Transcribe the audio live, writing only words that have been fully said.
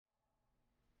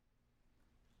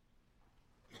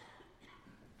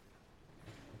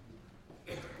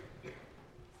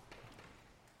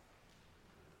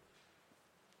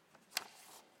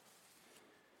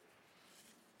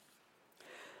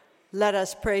Let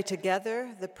us pray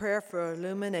together the prayer for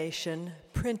illumination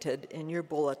printed in your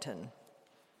bulletin.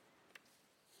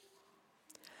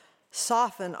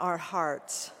 Soften our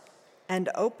hearts and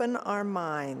open our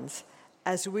minds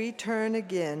as we turn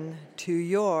again to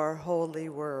your holy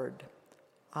word.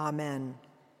 Amen.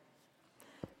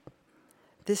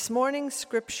 This morning's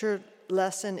scripture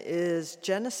lesson is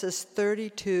Genesis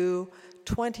 32,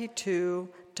 22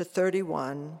 to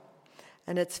 31,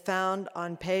 and it's found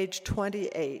on page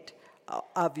 28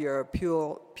 of your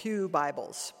Pew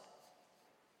Bibles.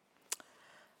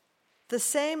 The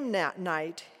same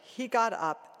night, he got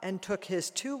up and took his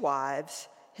 2 wives,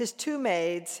 his 2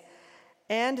 maids,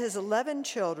 and his 11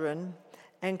 children,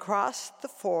 and crossed the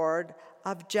ford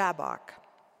of Jabbok.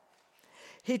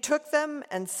 He took them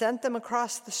and sent them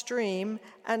across the stream,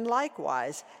 and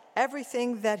likewise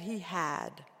everything that he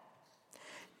had.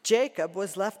 Jacob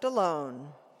was left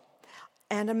alone,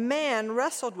 and a man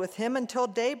wrestled with him until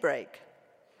daybreak.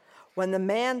 When the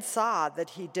man saw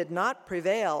that he did not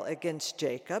prevail against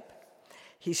Jacob,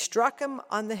 he struck him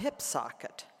on the hip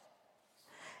socket.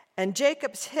 And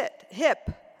Jacob's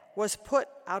hip was put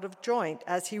out of joint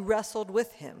as he wrestled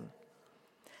with him.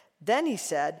 Then he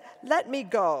said, "Let me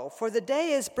go, for the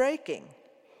day is breaking."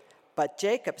 But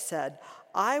Jacob said,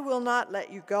 "I will not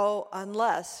let you go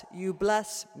unless you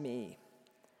bless me."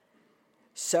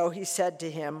 So he said to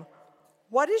him,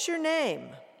 "What is your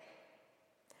name?"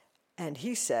 And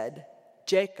he said,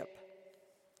 "Jacob."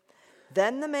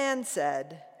 Then the man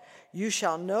said, "You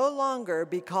shall no longer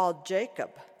be called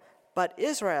Jacob, but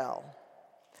Israel,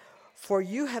 for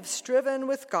you have striven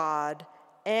with God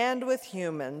and with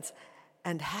humans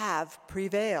and have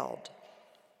prevailed."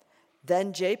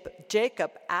 Then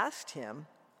Jacob asked him,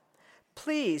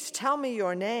 "Please tell me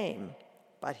your name."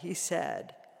 But he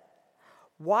said,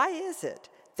 "Why is it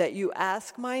that you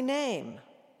ask my name?"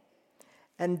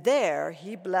 And there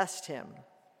he blessed him.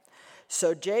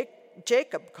 So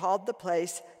Jacob called the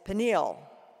place Peniel,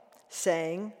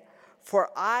 saying,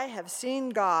 "For I have seen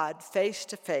God face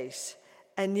to face,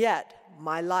 and yet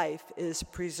my life is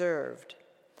preserved."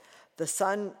 The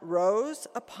sun rose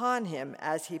upon him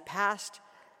as he passed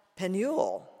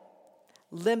Peniel,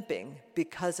 limping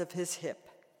because of his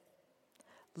hip.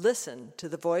 Listen to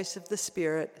the voice of the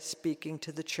Spirit speaking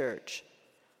to the church.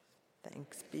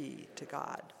 Thanks be to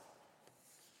God.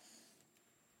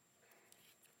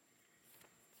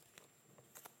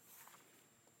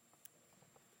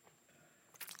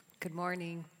 Good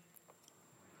morning.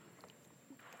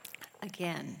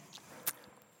 Again,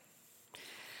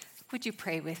 would you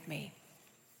pray with me?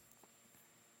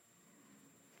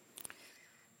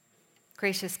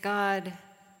 Gracious God,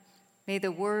 may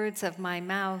the words of my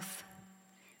mouth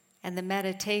and the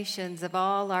meditations of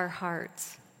all our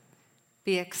hearts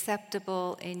be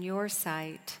acceptable in your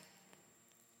sight,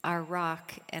 our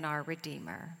rock and our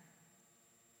Redeemer.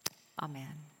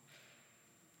 Amen.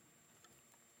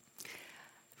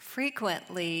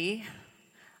 Frequently,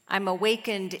 I'm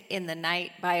awakened in the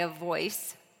night by a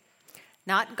voice,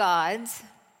 not God's,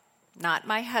 not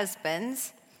my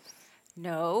husband's.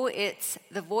 No, it's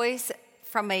the voice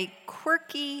from a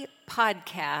quirky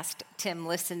podcast Tim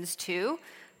listens to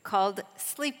called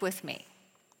Sleep With Me.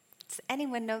 Does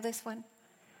anyone know this one?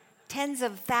 Tens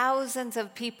of thousands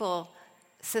of people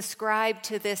subscribe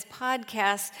to this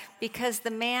podcast because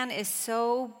the man is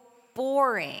so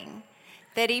boring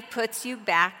that he puts you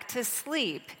back to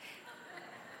sleep.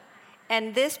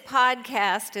 And this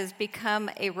podcast has become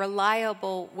a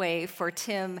reliable way for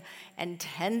Tim and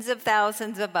tens of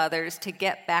thousands of others to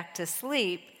get back to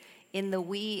sleep in the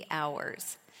wee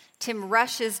hours. Tim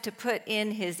rushes to put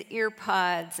in his ear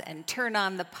pods and turn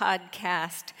on the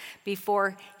podcast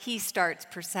before he starts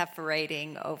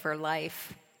perseverating over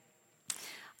life.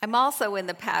 I'm also in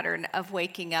the pattern of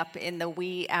waking up in the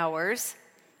wee hours,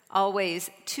 always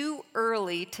too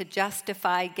early to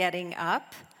justify getting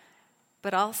up,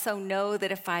 but also know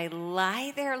that if I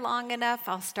lie there long enough,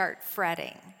 I'll start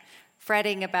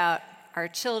fretting about our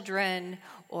children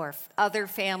or other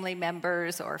family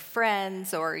members or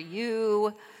friends or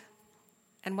you.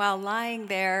 And while lying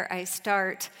there, I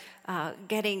start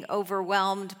getting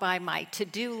overwhelmed by my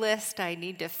to-do list I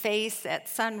need to face at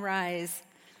sunrise.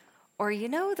 Or you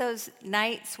know those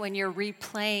nights when you're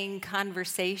replaying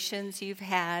conversations you've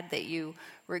had that you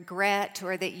regret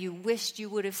or that you wished you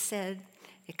would have said?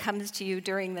 It comes to you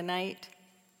during the night.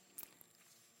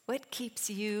 What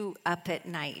keeps you up at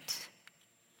night?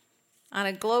 On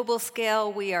a global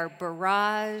scale, we are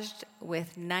barraged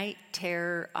with night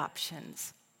terror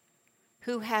options.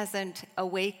 Who hasn't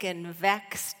awakened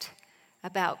vexed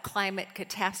about climate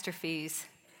catastrophes?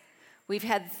 We've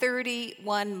had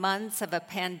 31 months of a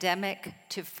pandemic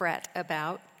to fret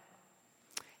about.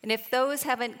 And if those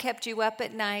haven't kept you up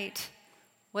at night,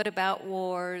 what about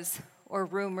wars or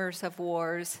rumors of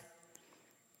wars?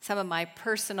 Some of my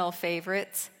personal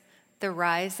favorites, the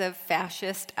rise of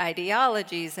fascist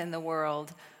ideologies in the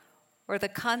world, or the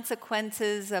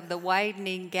consequences of the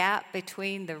widening gap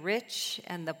between the rich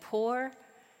and the poor,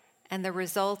 and the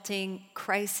resulting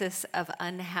crisis of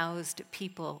unhoused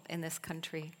people in this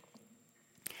country.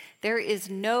 There is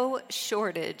no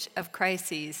shortage of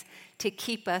crises to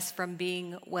keep us from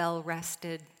being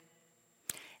well-rested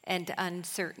and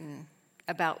uncertain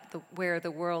about where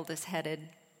the world is headed.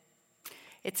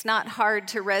 It's not hard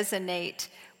to resonate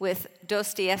with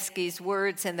Dostoevsky's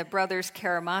words in The Brothers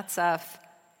Karamazov.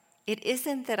 It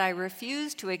isn't that I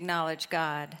refuse to acknowledge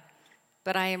God,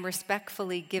 but I am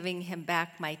respectfully giving him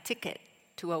back my ticket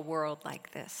to a world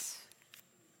like this.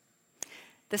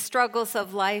 The struggles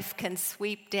of life can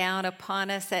sweep down upon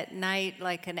us at night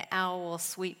like an owl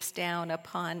sweeps down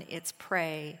upon its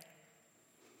prey.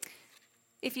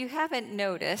 If you haven't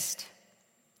noticed,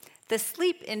 the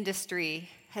sleep industry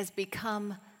has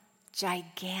become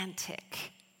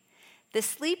gigantic. The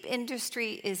sleep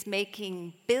industry is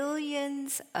making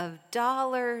billions of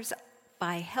dollars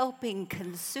by helping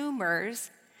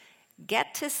consumers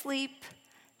get to sleep,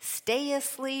 stay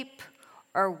asleep,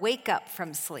 or wake up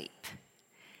from sleep.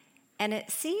 And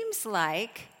it seems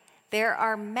like there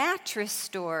are mattress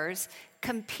stores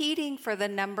competing for the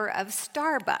number of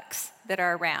Starbucks that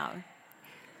are around.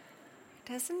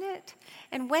 Doesn't it?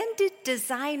 And when did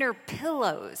designer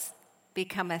pillows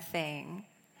become a thing?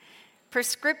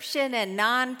 Prescription and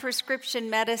non-prescription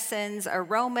medicines,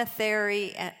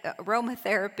 aromatherapy,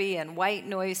 and white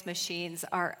noise machines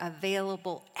are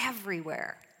available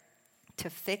everywhere to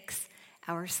fix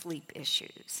our sleep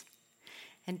issues.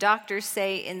 And doctors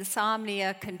say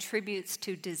insomnia contributes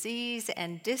to disease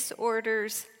and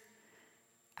disorders.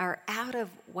 Our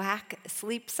out-of-whack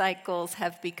sleep cycles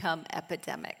have become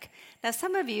epidemic. Now,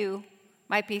 some of you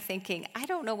might be thinking, I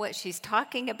don't know what she's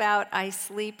talking about. I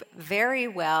sleep very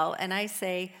well. And I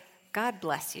say, God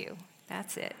bless you.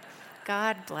 That's it.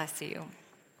 God bless you.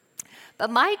 But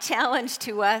my challenge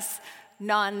to us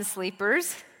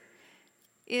non-sleepers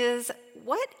is,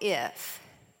 what if,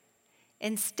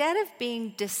 instead of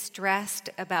being distressed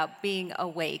about being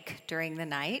awake during the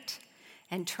night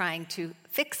and trying to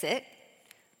fix it,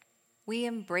 we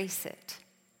embrace it?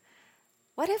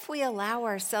 What if we allow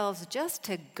ourselves just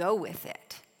to go with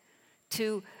it,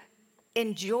 to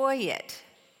enjoy it,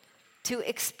 to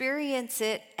experience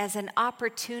it as an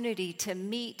opportunity to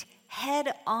meet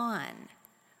head on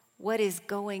what is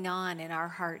going on in our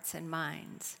hearts and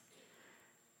minds?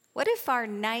 What if our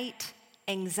night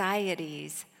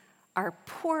anxieties are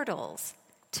portals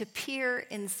to peer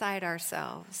inside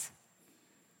ourselves?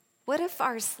 What if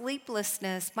our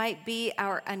sleeplessness might be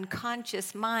our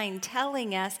unconscious mind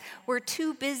telling us we're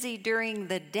too busy during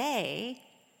the day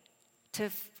to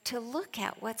look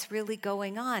at what's really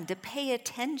going on, to pay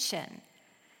attention,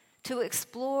 to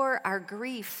explore our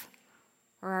grief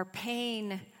or our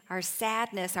pain, our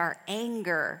sadness, our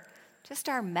anger, just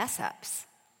our mess-ups?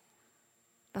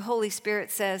 The Holy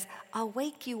Spirit says, I'll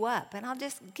wake you up, and I'll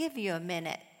just give you a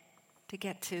minute to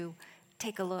get to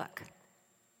take a look.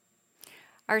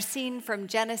 Our scene from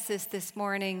Genesis this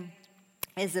morning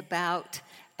is about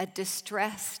a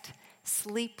distressed,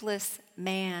 sleepless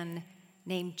man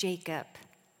named Jacob.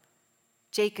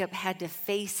 Jacob had to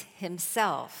face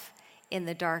himself in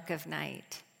the dark of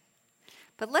night.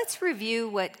 But let's review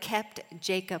what kept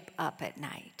Jacob up at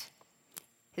night.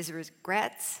 His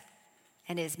regrets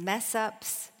and his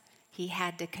mess-ups he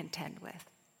had to contend with.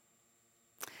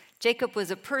 Jacob was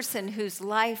a person whose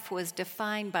life was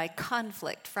defined by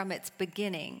conflict from its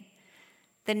beginning.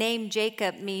 The name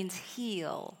Jacob means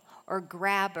heel or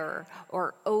grabber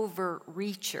or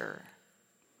overreacher.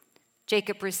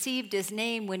 Jacob received his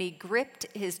name when he gripped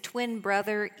his twin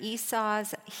brother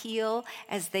Esau's heel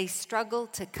as they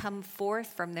struggled to come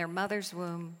forth from their mother's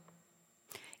womb.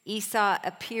 Esau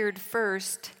appeared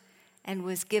first and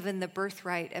was given the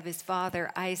birthright of his father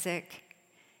Isaac.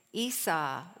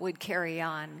 Esau would carry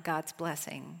on God's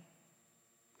blessing.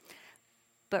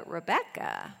 But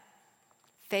Rebekah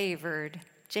favored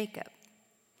Jacob,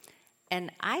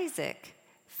 and Isaac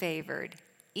favored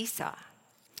Esau.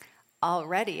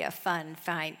 Already a fun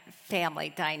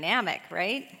family dynamic,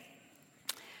 right?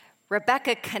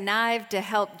 Rebekah connived to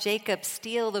help Jacob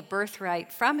steal the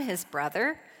birthright from his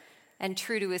brother, and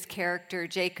true to his character,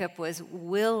 Jacob was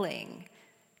willing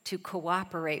to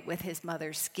cooperate with his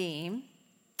mother's scheme,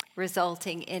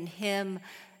 resulting in him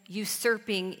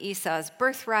usurping Esau's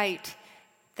birthright,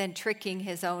 then tricking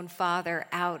his own father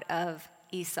out of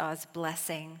Esau's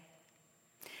blessing.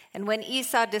 And when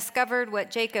Esau discovered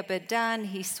what Jacob had done,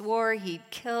 he swore he'd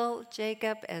kill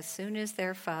Jacob as soon as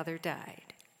their father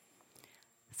died.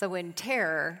 So in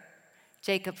terror,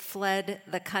 Jacob fled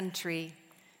the country,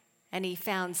 and he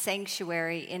found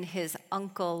sanctuary in his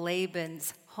uncle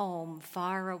Laban's home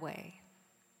far away.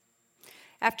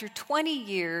 After 20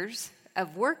 years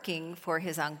of working for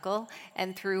his uncle,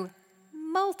 and through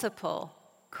multiple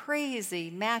crazy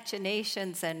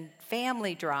machinations and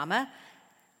family drama,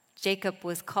 Jacob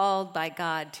was called by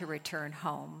God to return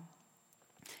home.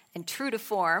 And true to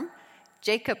form,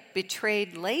 Jacob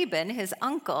betrayed Laban, his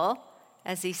uncle,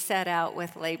 as he set out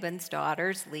with Laban's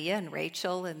daughters, Leah and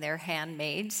Rachel, and their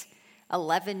handmaids,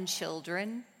 11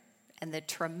 children, and the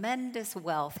tremendous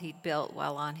wealth he'd built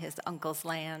while on his uncle's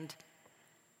land.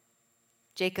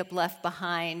 Jacob left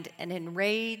behind an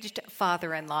enraged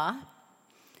father-in-law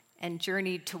and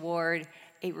journeyed toward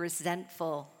a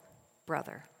resentful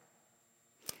brother.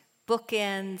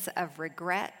 Bookends of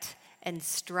regret and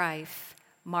strife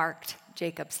marked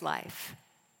Jacob's life.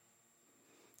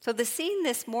 So the scene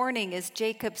this morning is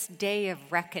Jacob's day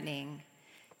of reckoning.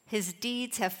 His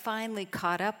deeds have finally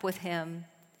caught up with him,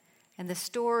 and the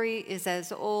story is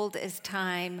as old as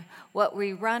time. What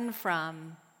we run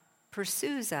from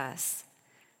pursues us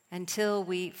until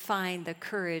we find the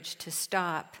courage to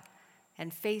stop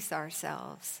and face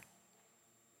ourselves.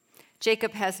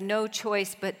 Jacob has no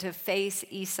choice but to face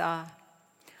Esau.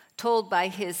 Told by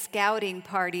his scouting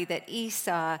party that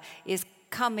Esau is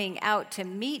coming out to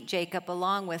meet Jacob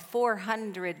along with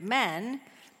 400 men,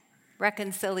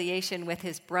 reconciliation with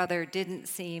his brother didn't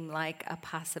seem like a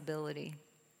possibility.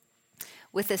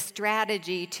 With a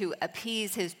strategy to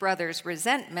appease his brother's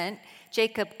resentment,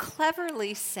 Jacob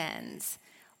cleverly sends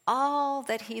all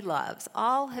that he loves,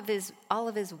 all of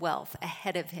his wealth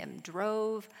ahead of him,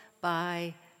 drove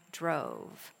by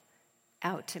drove,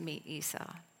 out to meet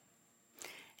Esau.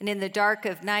 And in the dark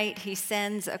of night, he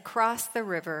sends across the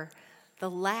river the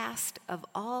last of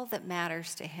all that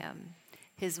matters to him,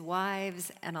 his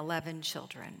wives and 11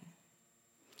 children.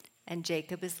 And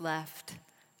Jacob is left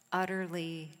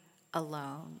utterly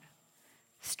alone,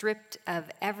 stripped of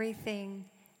everything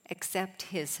except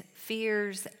his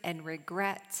fears and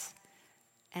regrets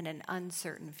and an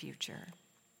uncertain future.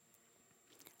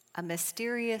 A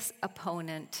mysterious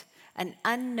opponent, an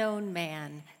unknown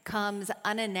man, comes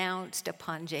unannounced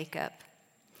upon Jacob.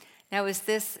 Now, is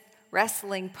this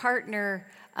wrestling partner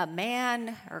a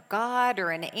man or God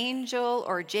or an angel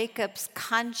or Jacob's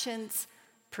conscience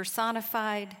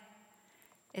personified?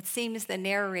 It seems the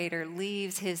narrator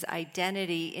leaves his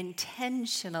identity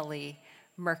intentionally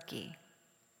murky.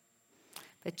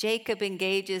 But Jacob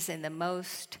engages in the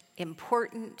most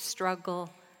important struggle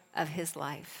of his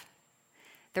life.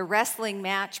 The wrestling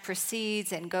match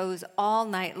proceeds and goes all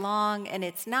night long, and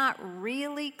it's not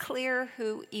really clear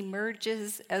who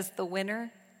emerges as the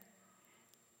winner.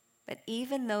 But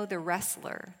even though the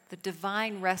wrestler, the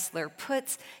divine wrestler,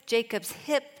 puts Jacob's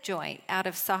hip joint out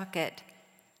of socket,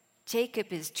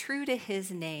 Jacob is true to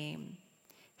his name.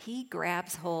 He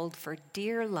grabs hold for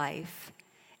dear life,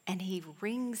 and he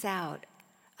wrings out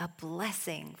a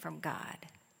blessing from God.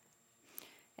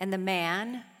 And the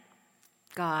man,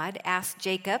 God, asked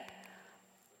Jacob,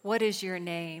 "What is your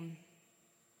name?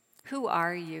 Who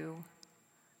are you?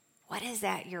 What is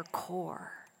at your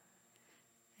core?"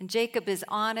 And Jacob is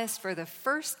honest for the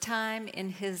first time in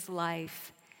his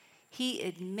life. He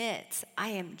admits, "I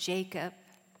am Jacob,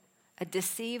 a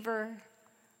deceiver,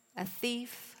 a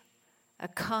thief, a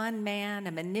con man,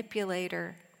 a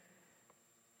manipulator."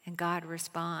 And God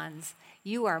responds,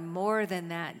 "You are more than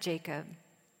that, Jacob.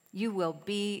 You will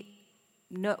be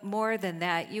more than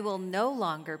that. You will no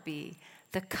longer be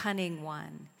the cunning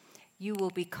one. You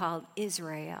will be called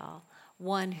Israel,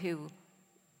 one who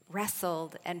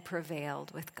wrestled and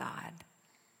prevailed with God."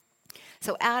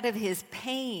 So out of his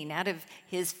pain, out of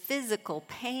his physical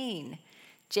pain,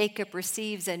 Jacob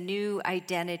receives a new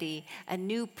identity, a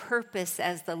new purpose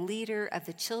as the leader of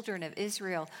the children of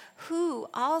Israel, who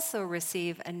also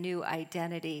receive a new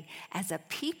identity as a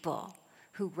people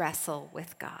who wrestle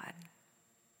with God.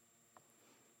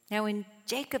 Now, in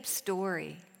Jacob's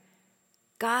story,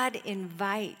 God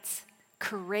invites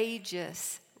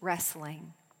courageous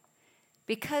wrestling,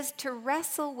 because to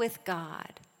wrestle with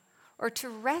God, or to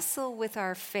wrestle with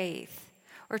our faith,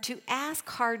 or to ask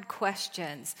hard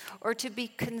questions, or to be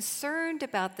concerned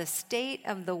about the state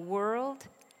of the world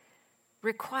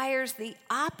requires the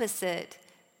opposite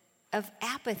of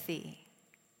apathy.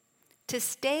 To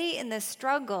stay in the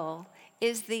struggle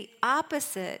is the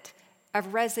opposite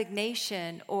of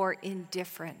resignation or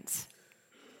indifference.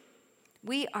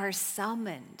 We are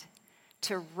summoned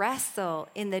to wrestle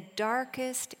in the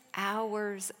darkest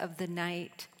hours of the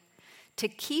night to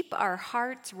keep our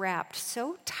hearts wrapped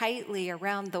so tightly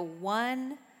around the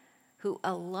one who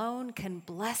alone can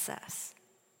bless us.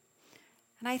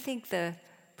 And I think the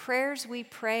prayers we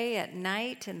pray at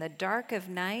night in the dark of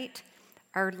night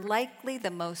are likely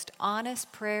the most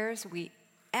honest prayers we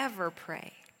ever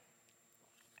pray.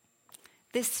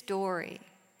 This story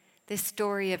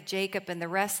of Jacob and the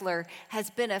wrestler has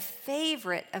been a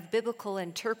favorite of biblical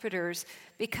interpreters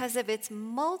because of its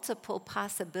multiple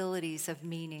possibilities of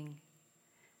meaning.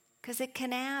 Because it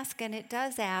can ask, and it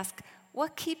does ask,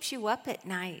 what keeps you up at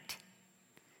night?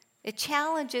 It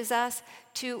challenges us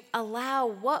to allow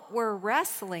what we're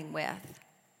wrestling with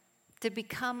to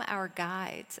become our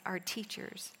guides, our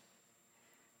teachers.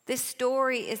 This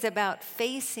story is about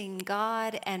facing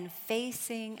God and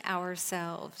facing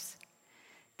ourselves.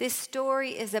 This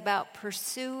story is about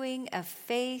pursuing a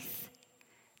faith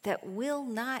that will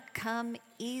not come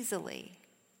easily.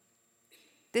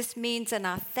 This means an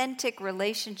authentic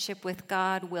relationship with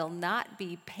God will not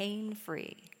be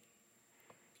pain-free.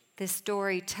 This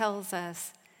story tells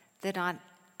us that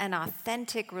an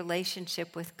authentic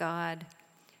relationship with God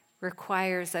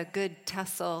requires a good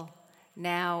tussle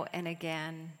now and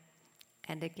again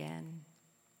and again.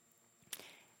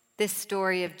 This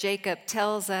story of Jacob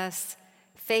tells us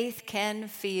faith can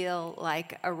feel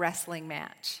like a wrestling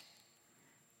match.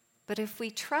 But if we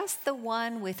trust the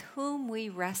one with whom we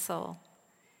wrestle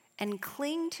and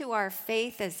cling to our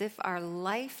faith as if our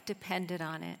life depended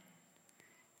on it,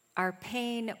 our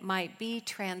pain might be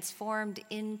transformed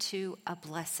into a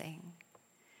blessing,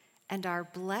 and our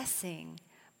blessing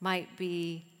might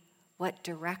be what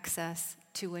directs us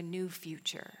to a new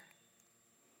future.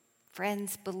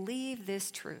 Friends, believe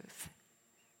this truth.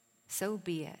 So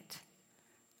be it.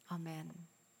 Amen.